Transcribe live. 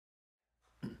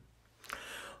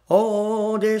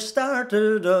Oh, they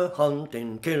started a hunt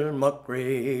in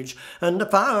Kilmuckridge, and the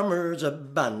farmers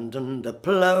abandoned the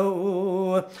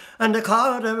plough, and they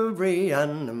caught every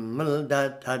animal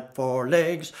that had 4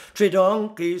 legs, 3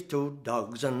 donkeys, 2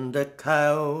 dogs, and a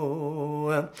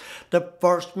cow. The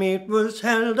first meet was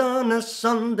held on a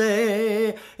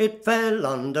Sunday, it fell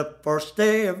on the first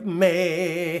day of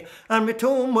May, and with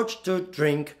too much to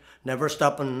drink, never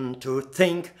stopping to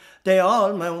think, they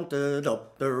all mounted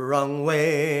up the wrong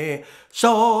way.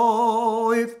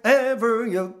 So if ever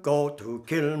you go to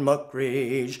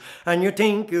Kilmuckridge and you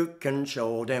think you can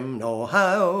show them no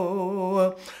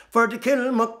how, for the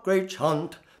Kilmuckridge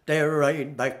hunt they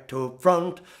ride back to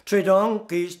front, 3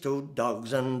 donkeys, 2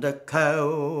 dogs and a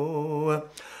cow.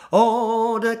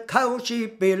 Oh, the cow she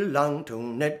belonged to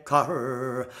Ned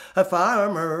Cotter, a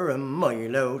farmer a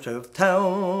mile out of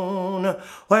town.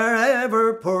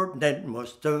 Wherever poor Ned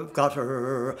must have got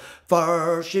her,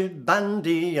 for she's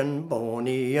bandy and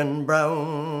bony and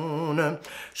brown.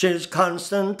 She's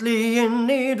constantly in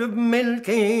need of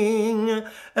milking,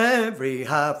 every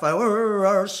half hour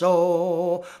or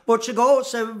so, but she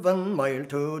goes 7 miles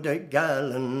to the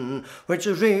gallon, which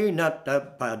is really not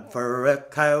that bad for a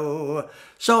cow.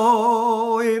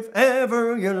 So if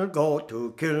ever you'll go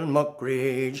to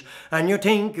Kilmuckridge and you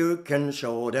think you can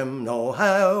show them no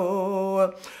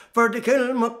how, for the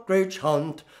Kilmuckridge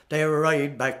hunt they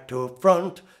ride back to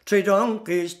front, 3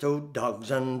 donkeys, 2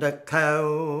 dogs and a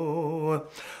cow.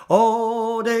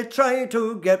 Oh, they try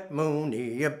to get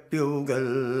Mooney a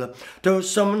bugle to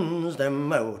summons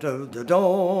them out of the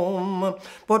dome,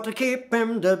 but to keep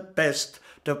him the best,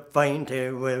 to find he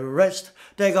will rest,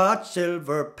 they got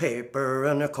silver paper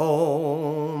and a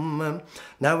comb.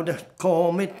 Now the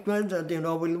comb,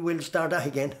 we'll start that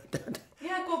again.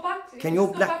 Yeah, go back. Can you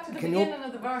go back to the beginning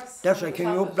of the verse. That's right.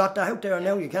 Can you blot that out there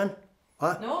now? You can.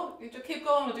 What? No, you just keep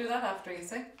going. We'll do that after. You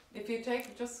see, if you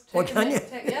take can you?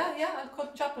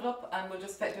 I'll chop it up and we'll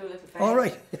just do a little fade. All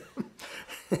right.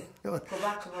 Go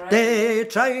back to where they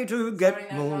try to get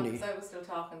Sorry, Mooney. I was still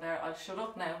talking there. I'll shut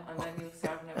up now and then you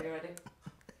start whenever you're ready.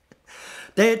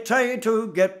 They tried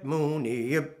to get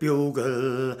Mooney a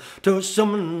bugle to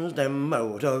summons them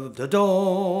out of the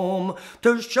dome,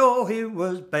 to show he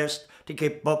was best, to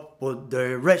keep up with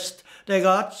the rest. They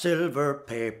got silver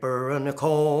paper and a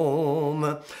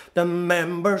comb. The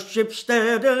membership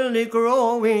steadily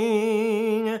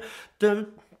growing. The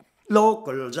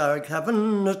locals are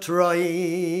having a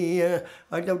try.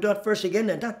 I do that first again,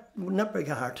 and that would not break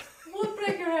a heart. Would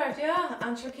break your heart, yeah,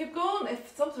 and she'll keep going.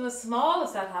 If something as small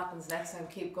as that happens next time,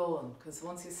 keep going, because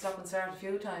once you stop and start a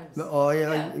few times. Oh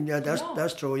yeah,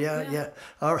 that's true. Yeah.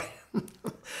 All right.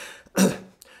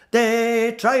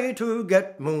 They try to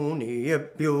get Mooney a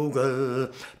bugle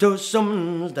to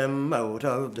summons them out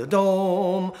of the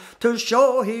dome, to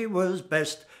show he was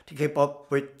best, to keep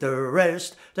up with the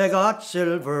rest. They got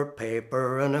silver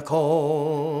paper and a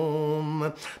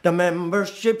comb. The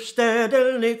membership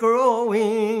steadily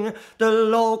growing, the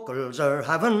locals are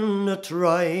having a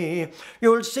try.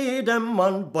 You'll see them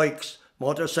on bikes,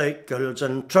 motorcycles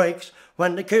and trikes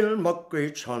when the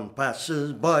Kilmuckridge hunt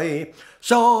passes by.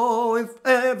 So if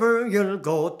ever you'll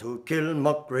go to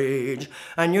Kilmuckridge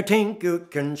and you think you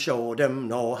can show them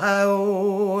no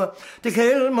how, the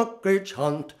Kilmuckridge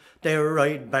hunt they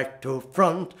ride back to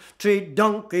front, 3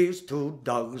 donkeys, 2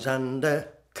 dogs and a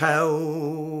cow.